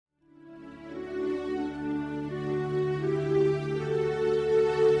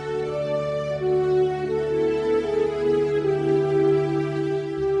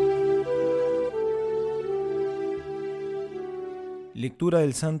Lectura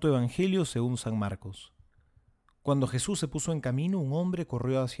del Santo Evangelio según San Marcos. Cuando Jesús se puso en camino, un hombre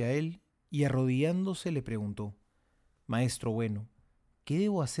corrió hacia él y arrodillándose le preguntó: Maestro bueno, ¿qué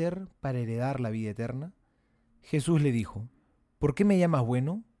debo hacer para heredar la vida eterna? Jesús le dijo: ¿Por qué me llamas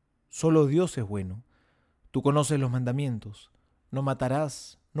bueno? Solo Dios es bueno. Tú conoces los mandamientos: no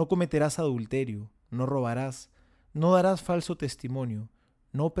matarás, no cometerás adulterio, no robarás, no darás falso testimonio,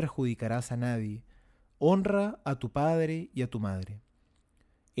 no perjudicarás a nadie, honra a tu padre y a tu madre.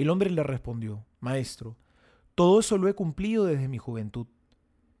 El hombre le respondió: Maestro, todo eso lo he cumplido desde mi juventud.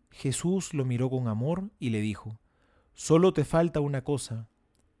 Jesús lo miró con amor y le dijo: Solo te falta una cosa.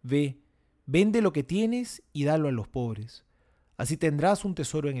 Ve, vende lo que tienes y dalo a los pobres. Así tendrás un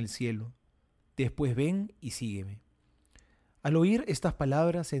tesoro en el cielo. Después ven y sígueme. Al oír estas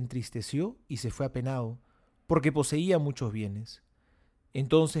palabras se entristeció y se fue apenado, porque poseía muchos bienes.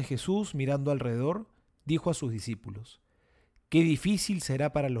 Entonces Jesús, mirando alrededor, dijo a sus discípulos: Qué difícil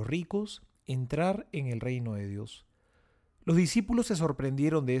será para los ricos entrar en el reino de Dios. Los discípulos se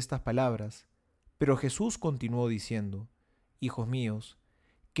sorprendieron de estas palabras, pero Jesús continuó diciendo: Hijos míos,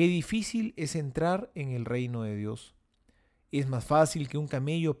 qué difícil es entrar en el reino de Dios. Es más fácil que un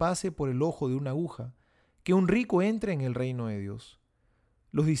camello pase por el ojo de una aguja, que un rico entre en el reino de Dios.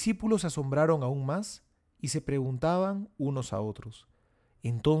 Los discípulos se asombraron aún más y se preguntaban unos a otros: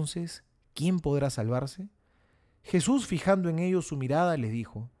 Entonces, ¿quién podrá salvarse? Jesús, fijando en ellos su mirada, les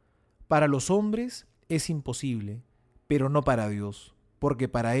dijo: Para los hombres es imposible, pero no para Dios, porque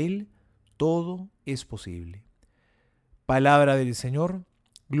para Él todo es posible. Palabra del Señor.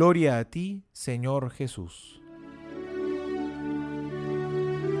 Gloria a ti, Señor Jesús.